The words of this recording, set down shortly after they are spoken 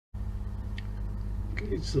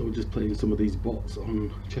So just playing some of these bots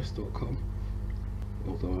on chess.com,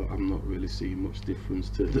 although I'm not really seeing much difference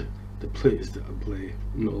to the players that I play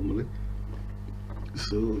normally.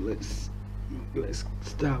 So let's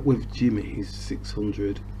start with Jimmy. He's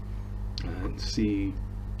 600 and see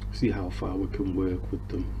how far we can work with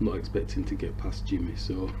them. Not expecting to get past Jimmy,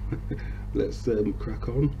 so let's crack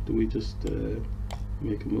on. Do we just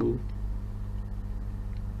make a move?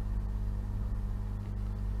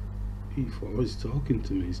 E4 is talking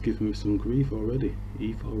to me, he's giving me some grief already.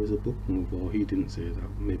 E4 is a book move, or he didn't say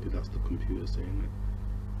that, maybe that's the computer saying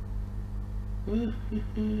it.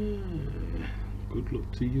 Good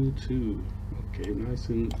luck to you too. Okay, nice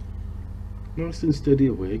and steady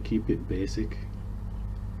away, keep it basic.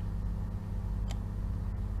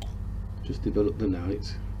 Just develop the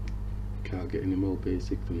knight, can't get any more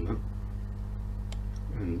basic than that.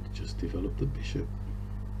 And just develop the bishop.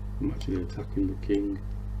 I'm actually attacking the king,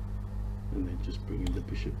 and then just bringing the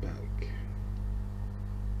bishop back.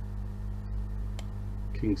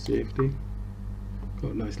 King safety.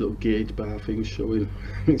 Got a nice little gauge bar thing showing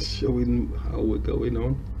showing how we're going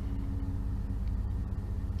on.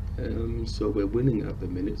 So we're winning at the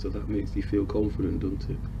minute, so that makes you feel confident, doesn't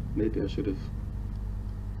it? Maybe I should have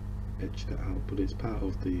edged that out, but it's part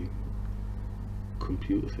of the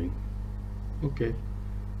computer thing. Okay,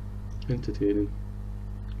 entertaining.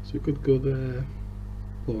 So we could go there.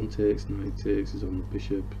 Pawn takes, knight takes is on the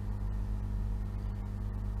bishop.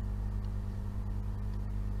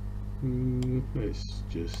 Let's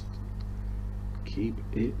just keep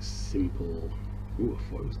it simple. Ooh, I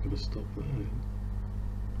thought it was going to stop there.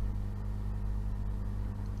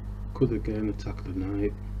 Could again attack the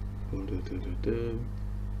knight.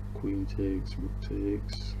 Queen takes, rook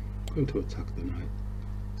takes. Going to attack the knight.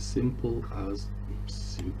 Simple as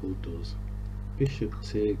simple does. Bishop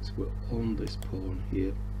takes, we're on this pawn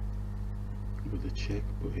here with a check,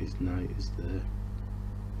 but his knight is there.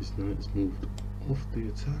 His knight has moved off the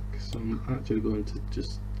attack, so I'm actually going to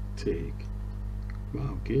just take.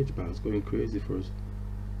 Wow, gauge bar is going crazy for us.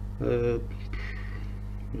 We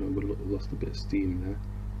lost a bit of steam there.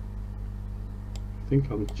 I think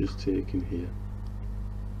I'm just taking here.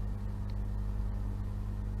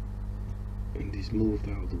 And he's moved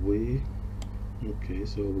out of the way. Okay,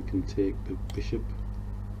 so we can take the bishop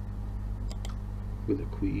with a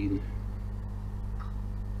queen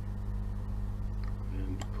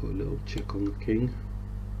and put a little check on the king.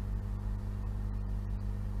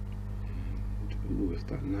 And ooh, if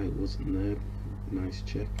that knight wasn't there, nice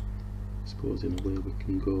check. I suppose in a way we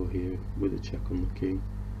can go here with a check on the king.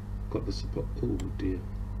 Got the support. Oh dear.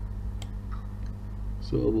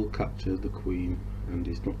 So we'll capture the queen, and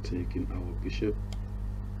he's not taking our bishop.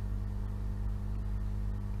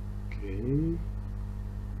 Okay,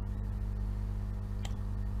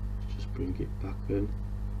 just bring it back then.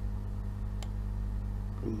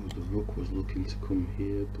 Oh, the rook was looking to come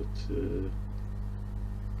here, but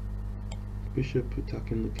bishop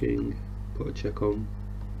attacking the king, put a check on.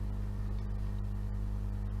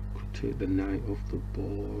 Could take the knight off the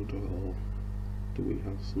board, or do we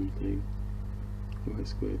have something? White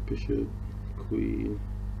square, bishop, queen.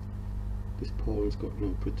 This pawn's got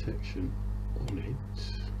no protection on it.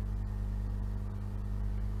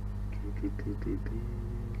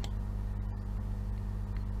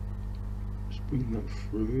 Just bring that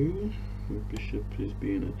through. The bishop is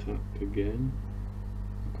being attacked again.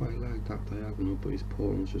 I quite like that diagonal, but his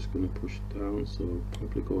pawn's just going to push down, so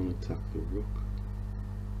probably go and attack the rook.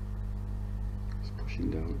 It's pushing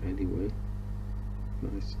down anyway.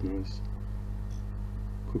 Nice, nice.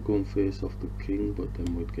 Could go and face off the king, but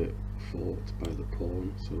then we'd get fought by the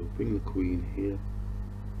pawn, so bring the queen here.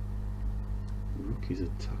 Rook is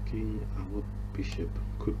attacking our bishop.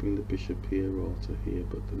 Could bring the bishop here or to here,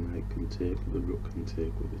 but the knight can take, the rook can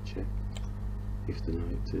take with a check if the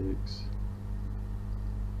knight takes.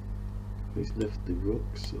 He's left the rook,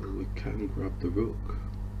 so we can grab the rook.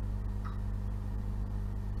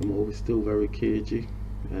 I'm always still very cagey.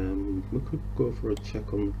 We could go for a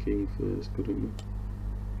check on the king first, couldn't we?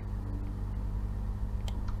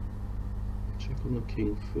 Check on the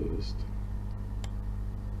king first.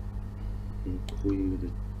 And queen with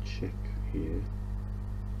a check here.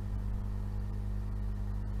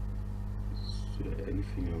 So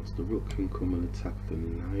anything else? The rook can come and attack the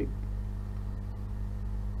knight.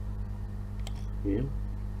 Yeah.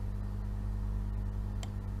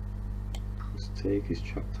 Let's take his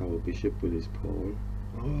trapped our bishop with his pawn.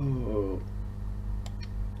 Oh,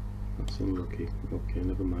 that's unlucky. Okay,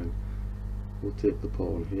 never mind. We'll take the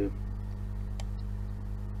pawn here.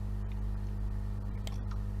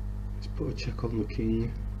 Let's put a check on the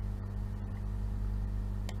king.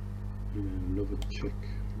 Another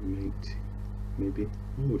checkmate, maybe.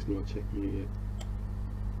 Oh, it's not a checkmate yet.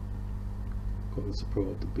 Got the support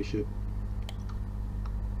of the bishop.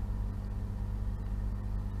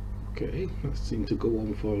 Okay, that seemed to go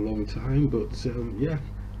on for a long time, but yeah,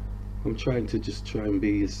 I'm trying to just try and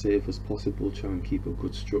be as safe as possible, try and keep a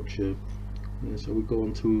good structure. So we go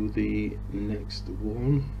on to the next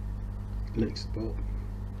one, next spot.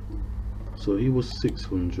 So he was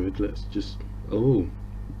 600. Let's just, oh,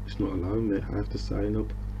 it's not allowing me. I have to sign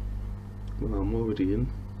up. Well, I'm already in.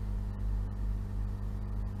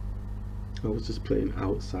 I was just playing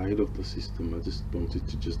outside of the system. I just wanted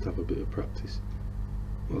to just have a bit of practice.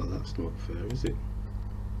 Well, that's not fair, is it?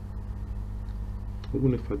 I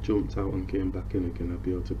wonder if I jumped out and came back in again, I'd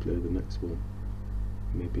be able to play the next one.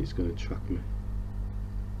 Maybe it's going to track me.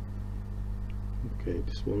 Okay,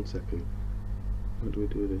 just 1 second. How do we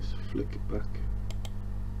do this? Flick it back.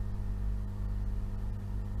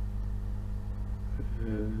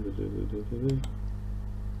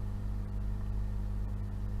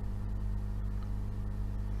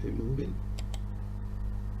 Is it moving?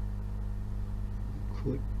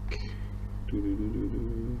 Click.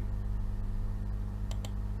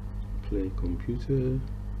 Play computer.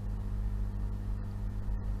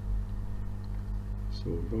 So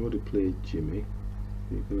I've already played Jimmy.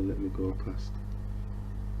 You're gonna let me go past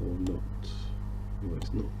or not? No,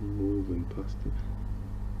 it's not moving past it.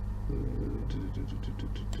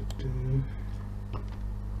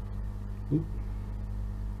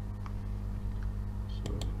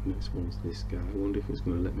 So next one's this guy. I wonder if it's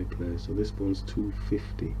gonna let me play. So this one's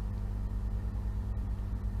 250.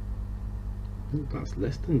 Oh, that's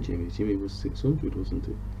less than Jimmy. Jimmy was 600, wasn't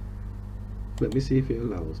it? Let me see if it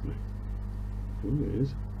allows me. Oh, it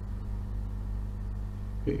is.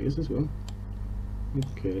 It is as well.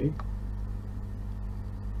 Okay.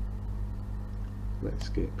 Let's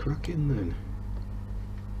get cracking then.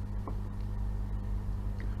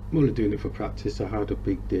 I'm only doing it for practice. I had a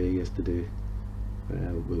big day yesterday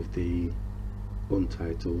with the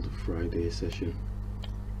Untitled Friday session.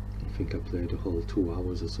 I think I played a whole 2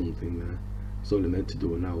 hours or something there. I was only meant to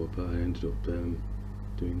do an hour, but I ended up doing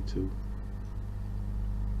 2.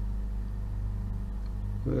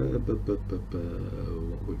 What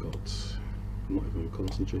we got? I'm not even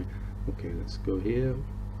concentrating. Okay, let's go here.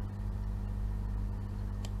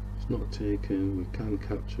 It's not taken. We can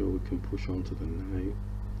capture. We can push on to the knight.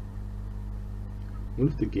 What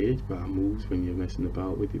if the gauge bar moves when you're messing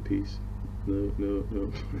about with your piece?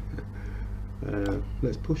 No.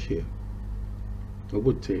 Let's push here. I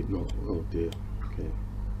would take not. Oh dear. Okay,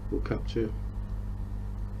 we'll capture.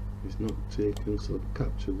 It's not taken, so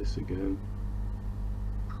capture this again.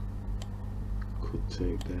 Could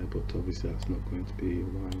take there, but obviously that's not going to be a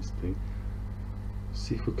wise thing.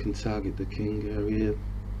 See if we can target the king area.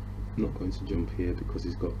 I'm not going to jump here because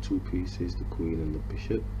he's got 2 pieces, the queen and the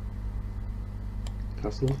bishop.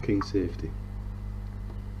 Castle, king safety.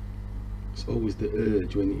 It's always the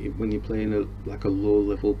urge when you're playing like a low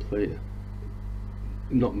level player.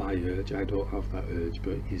 Not my urge, I don't have that urge,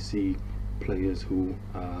 but you see players who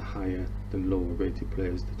are higher than lower rated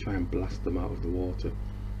players, they try and blast them out of the water.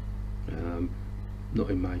 Not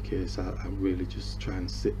in my case. I really just try and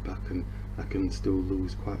sit back, and I can still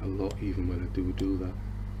lose quite a lot even when I do that.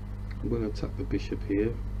 I'm going to attack the bishop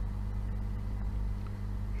here.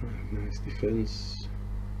 Nice defense.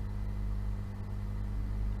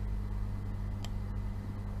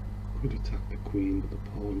 Could attack the queen, but the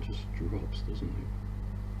pawn just drops, doesn't it?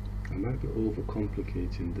 I might be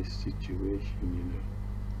overcomplicating this situation, you know.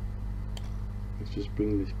 Let's just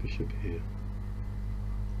bring this bishop here.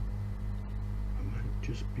 I might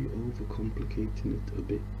just be overcomplicating it a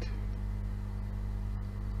bit.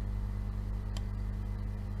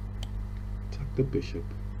 Attack the bishop.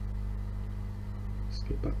 Let's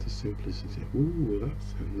get back to simplicity. Ooh,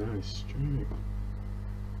 that's a nice strike.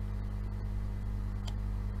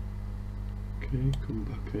 Okay, come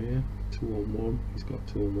back here. 2-on-1. He's got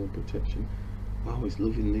 2-on-1 protection. Wow, he's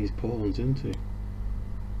loving these pawns, isn't he?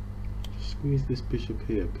 Just squeeze this bishop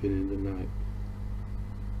here, pinning the knight.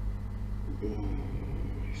 Oh,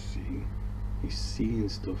 he's seeing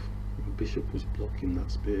stuff. My bishop was blocking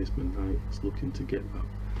that space. My knight was looking to get that.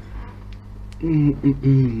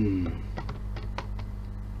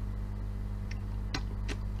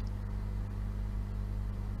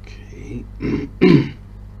 Okay.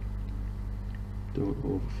 Don't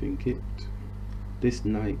overthink it. This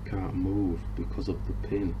knight can't move because of the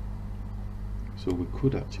pin, so we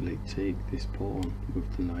could actually take this pawn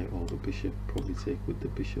with the knight or the bishop. Probably take with the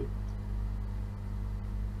bishop.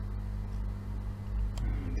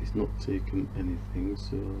 And he's not taking anything,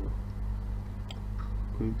 so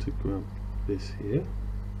going to grab this here.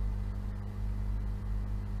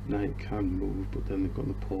 Knight can move, but then they've got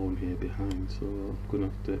the pawn here behind, so I'm gonna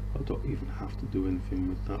have to, I don't even have to do anything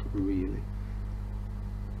with that really.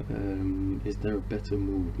 Is there a better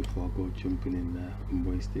move before I go jumping in there and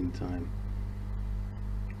wasting time?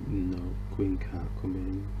 No, queen can't come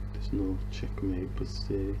in, there's no checkmate per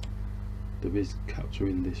se. There is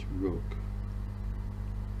capturing this rook,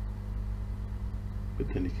 but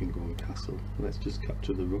then he can go and castle. Let's just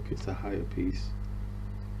capture the rook, it's a higher piece.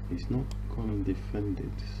 He's not gone and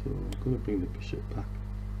defended, so I'm going to bring the bishop back.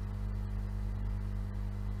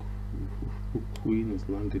 Queen has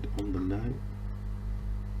landed on the knight,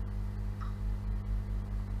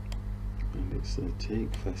 and it's a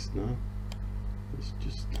take fest now. Let's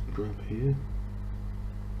just grab here,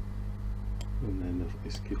 and then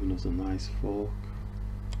it's giving us a nice fork.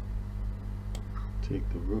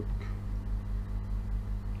 Take the rook,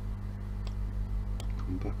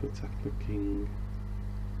 come back, attack the king.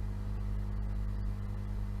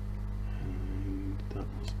 That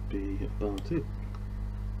must be about it.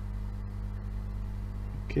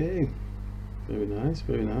 Okay, very nice,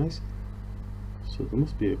 very nice. So there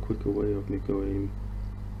must be a quicker way of me going.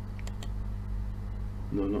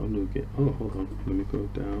 No, not a nougat. Oh, hold on, let me go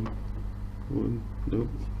down. One, nope,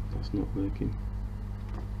 that's not working.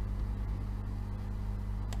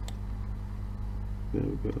 There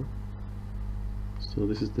we go. So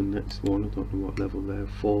this is the next one. I don't know what level there.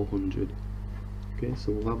 400. Okay,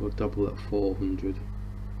 so we'll have a double at 400,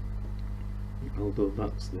 although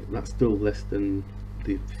that's still less than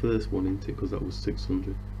the first one, isn't it, because that was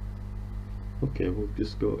 600. Okay, we'll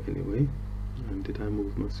just go anyway. And did I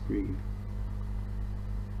move my screen?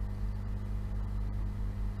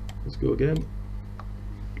 Let's go again.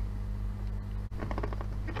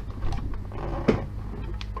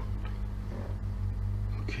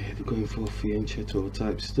 Okay, they're going for fianchetto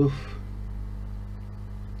type stuff.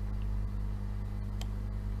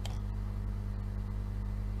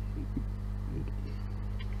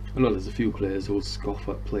 I know there's a few players who will scoff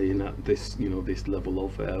at playing at this, you know, this level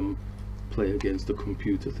of play against the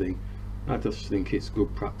computer thing. I just think it's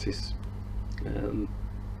good practice.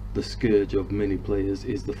 The scourge of many players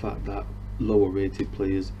is the fact that lower rated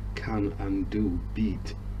players can and do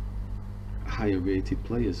beat higher rated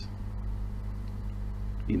players.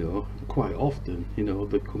 You know, quite often, you know,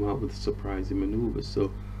 they come out with surprising maneuvers.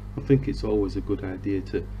 So I think it's always a good idea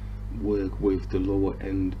to work with the lower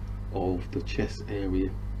end of the chess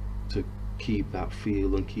area to keep that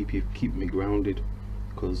feel and keep me grounded,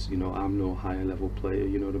 because you know I'm no higher level player,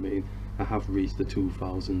 you know what I mean. I have reached the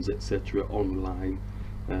 2000s etc online,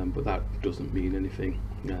 but that doesn't mean anything.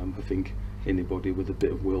 I think anybody with a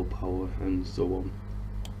bit of willpower and so on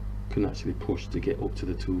can actually push to get up to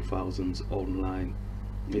the 2000s online.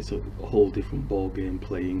 It's a whole different ball game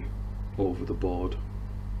playing over the board,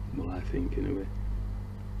 well I think anyway.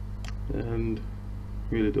 And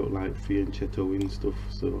really don't like fianchettoing stuff,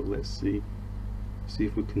 so let's see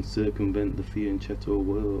if we can circumvent the fianchetto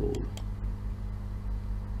world.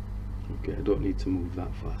 Okay, I don't need to move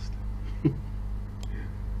that fast.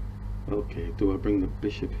 Okay, do I bring the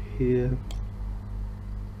bishop here?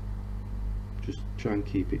 Just try and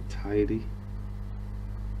keep it tidy.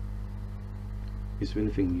 Is there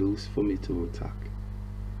anything loose for me to attack?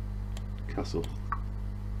 Castle.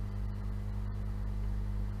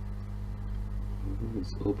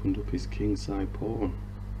 He's opened up his kingside pawn.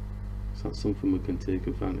 So that's something we can take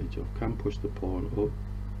advantage of. Can push the pawn up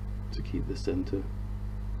to keep the center.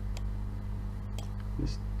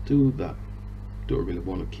 Let's do that. Don't really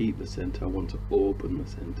want to keep the center, I want to open the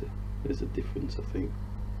center. There's a difference, I think.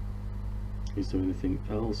 Is there anything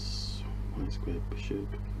else? White square bishop,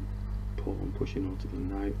 pawn pushing onto the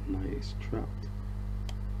knight. Knight is trapped.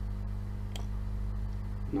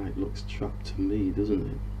 Knight looks trapped to me, doesn't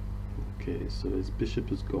it? Okay, so his bishop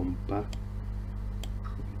has gone back.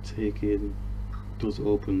 Taking does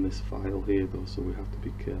open this file here though, so we have to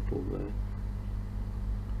be careful there.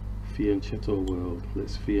 Fianchetto world.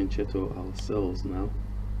 Let's fianchetto ourselves now.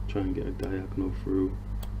 Try and get a diagonal through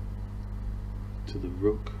to the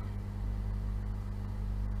rook.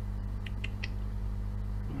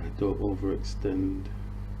 Don't overextend.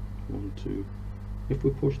 1, 2. If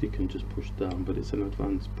we push, he can just push down, but it's an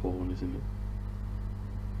advanced pawn, isn't it?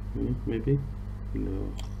 Maybe?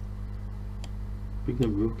 No. Bring the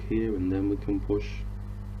rook here and then we can push.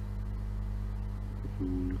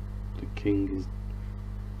 The king is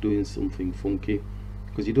doing something funky,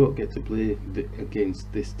 because you don't get to play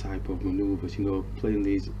against this type of maneuvers, you know, playing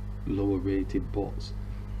these lower rated bots.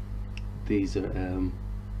 These are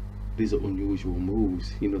unusual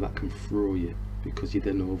moves, you know, that can throw you. because you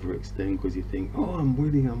then overextend because you think, oh, I'm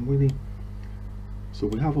winning. So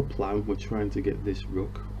we have a plan. We're trying to get this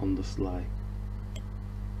rook on the sly.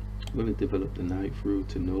 We're going to develop the knight through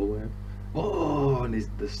to nowhere. Oh, and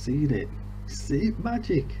they've seen it. See,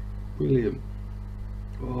 magic. Brilliant.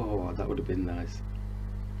 Oh, that would have been nice.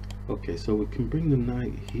 Okay, so we can bring the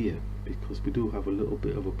knight here because we do have a little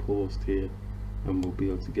bit of a post here, and we'll be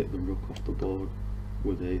able to get the rook off the board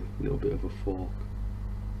with a little bit of a fork.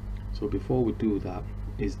 So before we do that,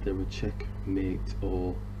 is there a checkmate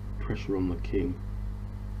or pressure on the king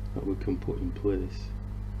that we can put in place?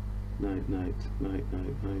 Knight,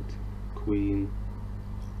 queen.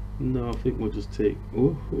 No, I think we'll just take,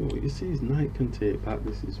 oh, you see his knight can take back.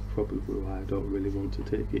 This is probably why I don't really want to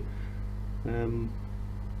take it.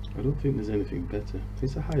 I don't think there's anything better.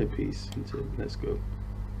 It's a higher piece, isn't it? Let's go.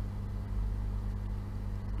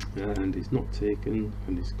 And he's not taken,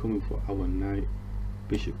 and he's coming for our knight.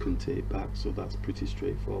 Bishop can take back, so that's pretty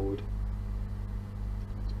straightforward.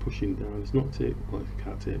 It's pushing down. It's not take. Well, I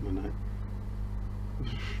can't take my knight.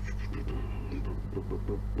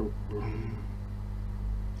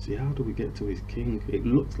 See, how do we get to his king? It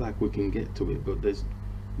looks like we can get to it, but there's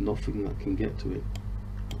nothing that can get to it.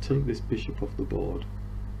 I'll take this bishop off the board.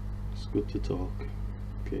 It's good to talk.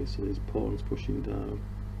 Okay, so his pawn's pushing down.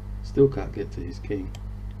 Still can't get to his king,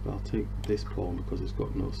 but I'll take this pawn because it's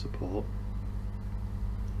got no support.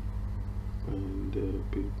 And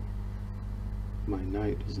my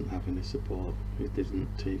knight doesn't have any support. It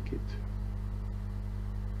didn't take it.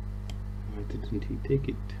 Why didn't he take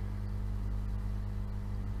it?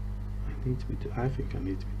 I think I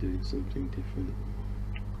need to be doing something different.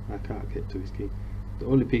 I can't get to his king. The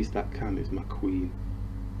only piece that can is my queen.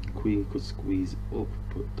 Queen could squeeze up,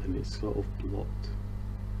 but then it's sort of blocked.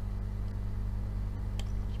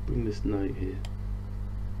 Let's bring this knight here.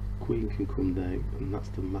 Queen can come down, and that's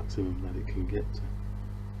the maximum that it can get to.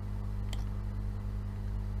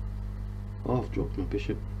 Oh, I've dropped my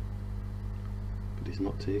bishop, but he's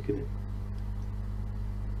not taking it.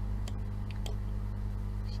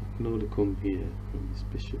 So I can only come here and this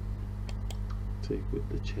bishop take with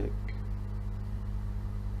the check.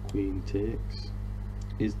 Queen takes.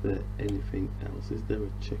 Is there anything else? Is there a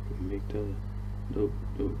checkmate? No.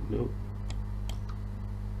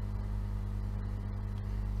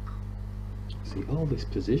 See all this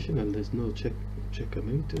position and there's no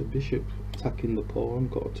checkmate. Bishop attacking the pawn,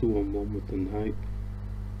 got a 2-on-1 with the knight.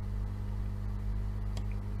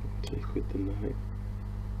 Take with the knight.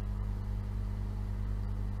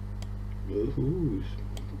 Who's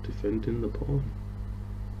defending the pawn?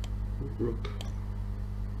 Rook.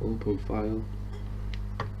 Open file.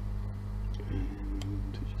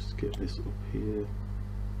 And just get this up here.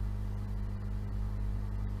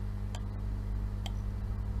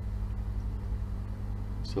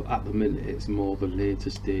 So at the minute it's more the later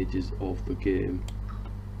stages of the game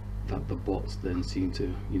that the bots then seem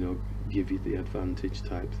to, you know, give you the advantage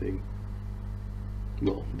type thing.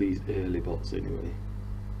 Well, these early bots anyway.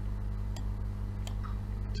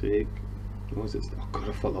 Take. What was it? Oh god,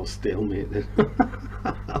 I thought that was stalemate then.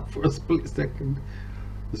 For a split second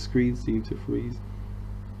the screen seemed to freeze,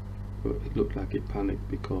 but it looked like it panicked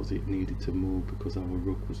because it needed to move, because our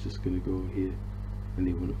rook was just going to go here and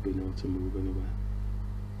he wouldn't have been able to move anywhere.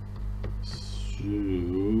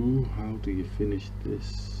 So how do you finish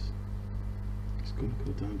this? It's going to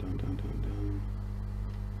go down, down, down, down, down.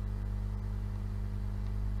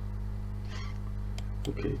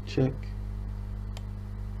 Okay, check,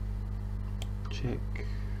 check,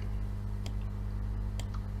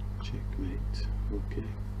 checkmate. Okay,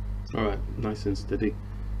 all right, nice and steady,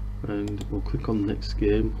 and we'll click on next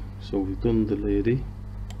game. So we've done the lady,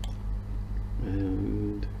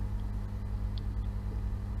 and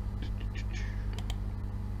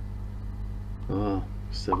ah,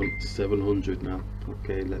 700 now.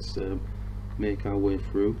 Okay, let's make our way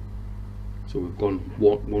through. So we've gone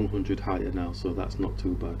 100 higher now, so that's not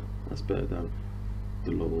too bad. That's better than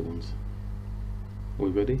the lower ones. Are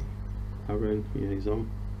we ready? Aaron, yeah, he's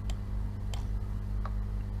on.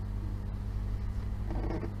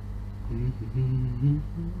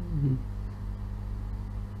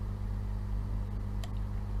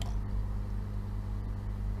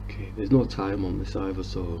 Okay, there's no time on this either,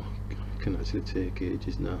 so I can actually take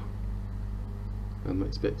ages now. I'm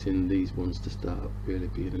expecting these ones to start really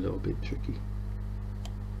being a little bit tricky.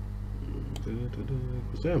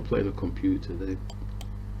 Because I'm playing a computer, they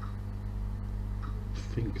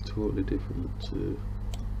think totally different to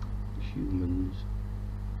humans.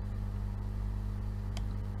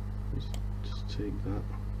 Let's just take that.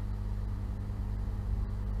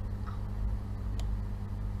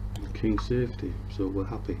 And king safety, so we're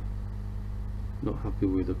happy. Not happy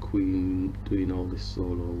with the queen doing all this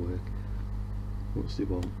solo work. What's he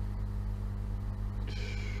want? I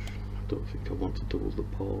don't think I want to double the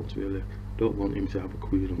pawns really. Don't want him to have a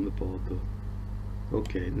queen on the board though.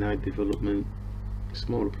 Okay, knight development.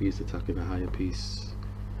 Smaller piece attacking a higher piece.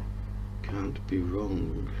 Can't be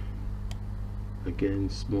wrong. Again,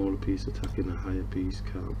 smaller piece attacking a higher piece.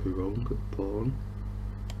 Can't be wrong. A pawn.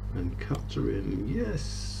 And capturing.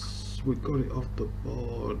 Yes! We got it off the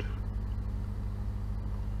board.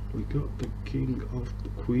 We got the king off the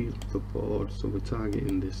queen off the board. So we're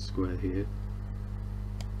targeting this square here.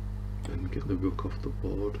 And get the rook off the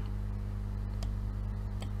board.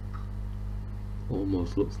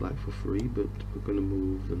 Almost looks like for free, but we're going to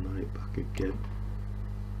move the knight back again.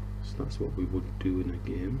 So that's what we would do in a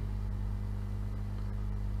game.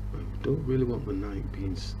 And we don't really want the knight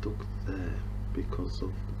being stuck there because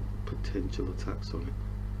of potential attacks on it.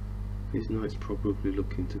 His knight's probably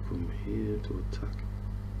looking to come here to attack.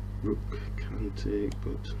 Rook can take,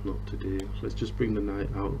 but not today. Let's just bring the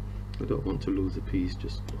knight out. I don't want to lose a piece.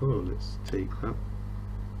 Just, oh, let's take that.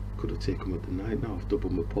 Could have taken with the knight. Now I've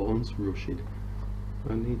doubled my pawns, rushing.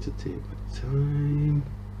 I need to take my time.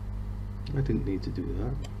 I didn't need to do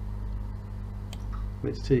that.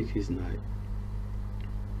 Let's take his knight.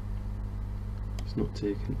 It's not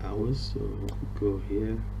taking hours, so I'll go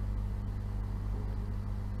here.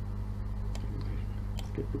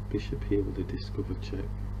 Get the bishop here with a discover check.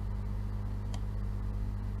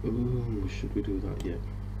 Oh, should we do that yet?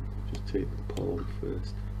 Just take the pawn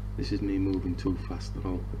first. This is me moving too fast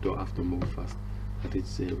now. I don't have to move fast. I did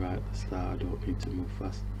say right at the start I don't need to move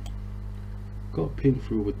fast. Got pinned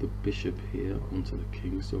through with the bishop here onto the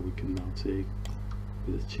king, so we can now take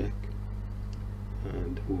with a check.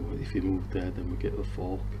 And if you move there, then we get the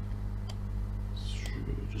fork. So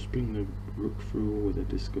just bring the rook through with a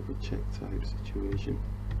discover check type situation.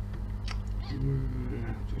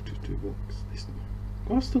 What's this?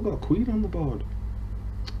 Oh, I've still got a queen on the board.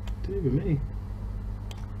 Dear me.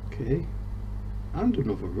 Okay, and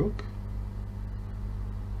another rook.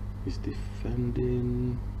 He's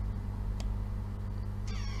defending.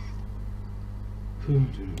 He's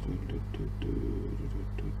defending.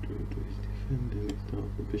 If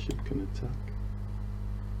not, the bishop can attack.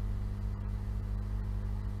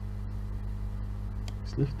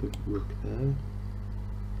 He's left the rook there.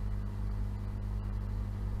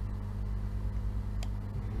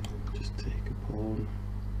 Just take a pawn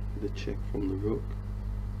with a check from the rook.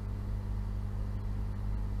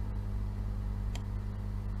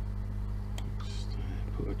 Just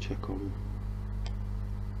put a check on.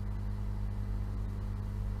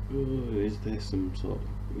 Oh, is there some sort of,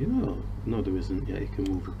 no there isn't. Yeah, he can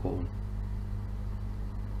move a pawn.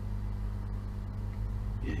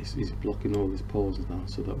 Yeah, he's blocking all his pawns now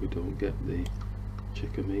so that we don't get the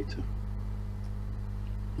checkmater.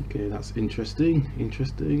 Okay, that's interesting.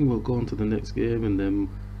 We'll go on to the next game, and then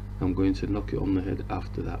I'm going to knock it on the head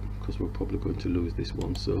after that, because we're probably going to lose this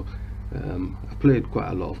one. So I've played quite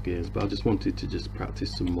a lot of games, but I just wanted to just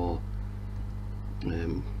practice some more,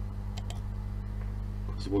 because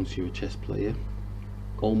once you're a chess player,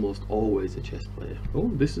 almost always a chess player.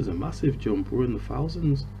 Oh, this is a massive jump. We're in the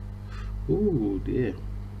thousands. Oh dear.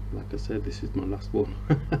 Like I said, this is my last one.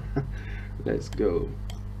 Let's go.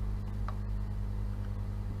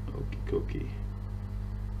 Okie dokie.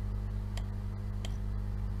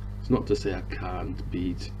 It's not to say I can't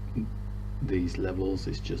beat these levels,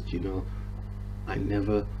 it's just, I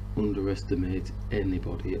never underestimate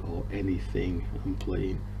anybody or anything I'm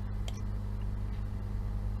playing.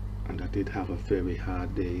 And I did have a very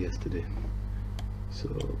hard day yesterday, so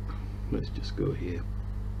let's just go here.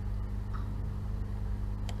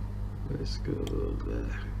 Let's go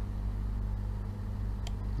there.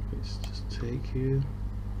 Let's just take here.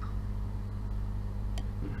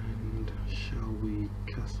 And shall we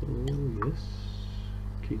castle? Yes.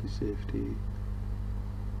 King safety.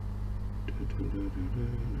 Just going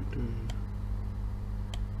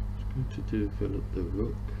to develop the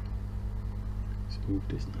rook. Let's move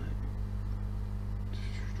this knight. Let's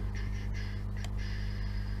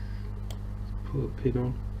put a pin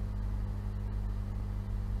on.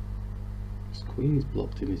 His queen is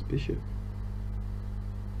blocked in his bishop.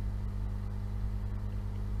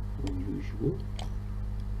 Unusual.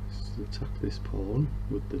 Let's attack this pawn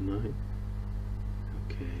with the knight.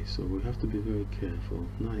 Okay, so we have to be very careful.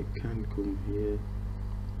 Knight can come here,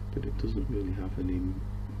 but it doesn't really have any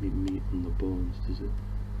meat on the bones, does it?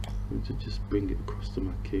 I'm going to just bring it across to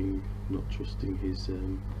my king, not trusting his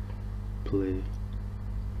play.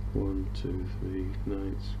 1, 2, 3,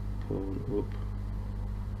 knights, pawn up,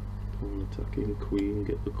 pawn attacking, queen,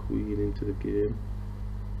 get the queen into the game.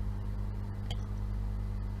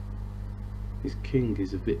 His king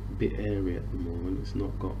is a bit airy at the moment. It's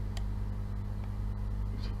not got.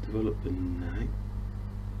 So develop the knight.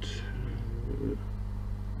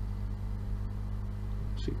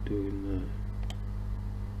 What's he doing there?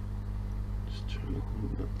 Just trying to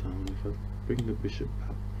hunt that down. If I bring the bishop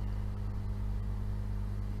back,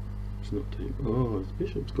 it's not taking. Oh, his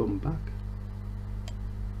bishop's gone back.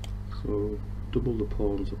 So double the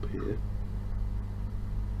pawns up here.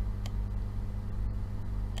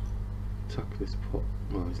 Attack this pot.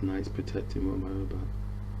 Oh, his knight's protecting what am I about?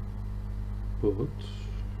 But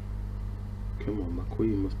come on, my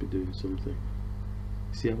queen must be doing something.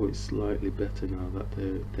 See how it's slightly better now that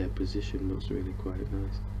their position looks really quite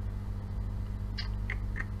nice.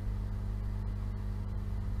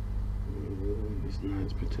 This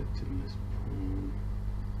knight's protecting this pawn.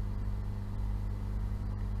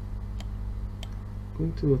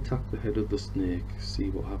 Going to attack the head of the snake, see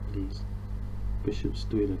what happens. Bishop's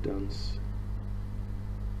doing a dance.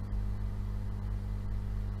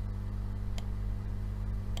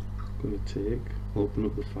 Going to take, open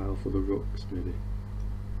up the file for the rooks maybe.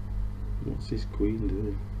 What's his queen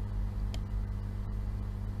doing?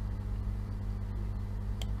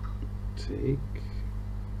 Take.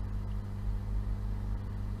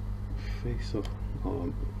 Face off.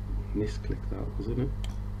 Oh, misclick that, wasn't it?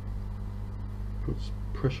 Puts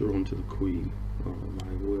pressure onto the queen. Oh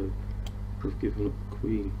my word. We've given up the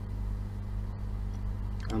queen.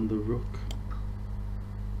 And the rook.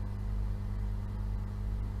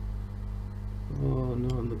 Oh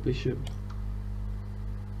no, and the bishop.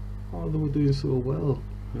 Oh, they were doing so well,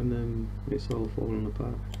 and then it's all falling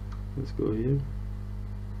apart. Let's go here.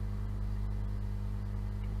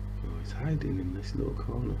 Oh, he's hiding in this little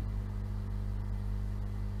corner.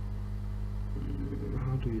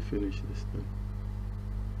 How do you finish this then?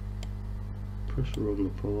 Pressure on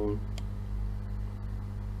the pawn.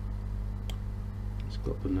 It's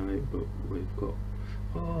got the knight, but we've got.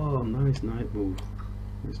 Oh, nice knight move.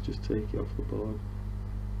 Let's just take it off the board.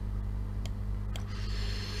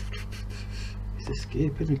 He's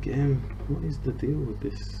escaping again. What is the deal with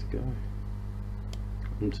this guy?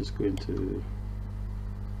 I'm just going to.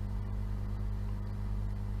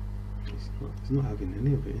 He's not having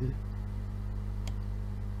any of it, is he?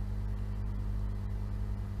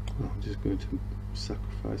 Oh, I'm just going to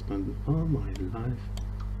sacrifice my. Oh my life.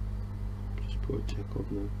 Just put a check on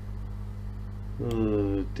there.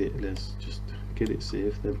 Let's just get it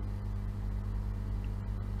safe then,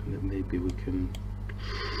 and then maybe we can.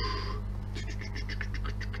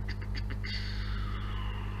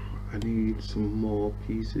 I need some more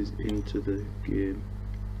pieces into the game.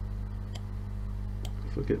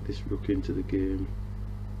 If I get this rook into the game,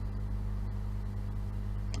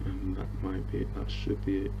 and that might be it, that should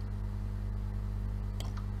be it.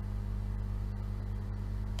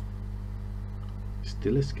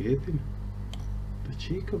 Still escaping. The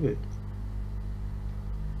cheek of it.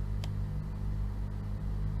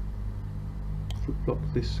 If we block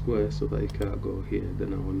this square so that he can't go here,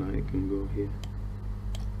 then our knight can go here.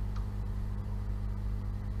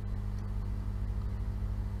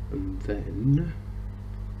 And then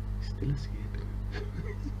still escaping.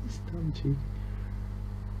 It's damn cheeky.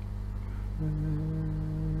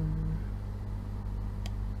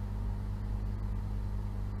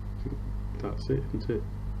 That's it, isn't it?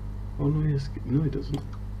 Oh no, yes, no, it doesn't.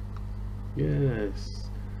 Yes,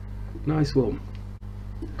 nice one.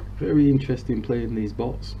 Very interesting playing these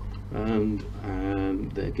bots, and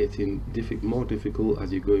they're getting more difficult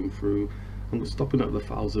as you're going through. I'm stopping at the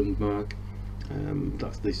 1,000 mark.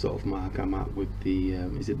 That's the sort of mark I'm at with the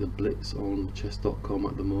is it the Blitz on chess.com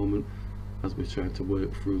at the moment, as we're trying to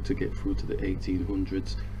work through to get through to the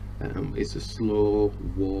 1800s. It's a slow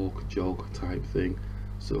walk, jog type thing.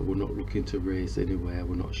 So we're not looking to race anywhere,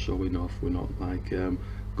 we're not showing off, we're not like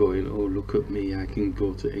going, oh look at me, I can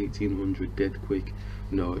go to 1800 dead quick.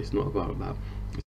 No, it's not about that.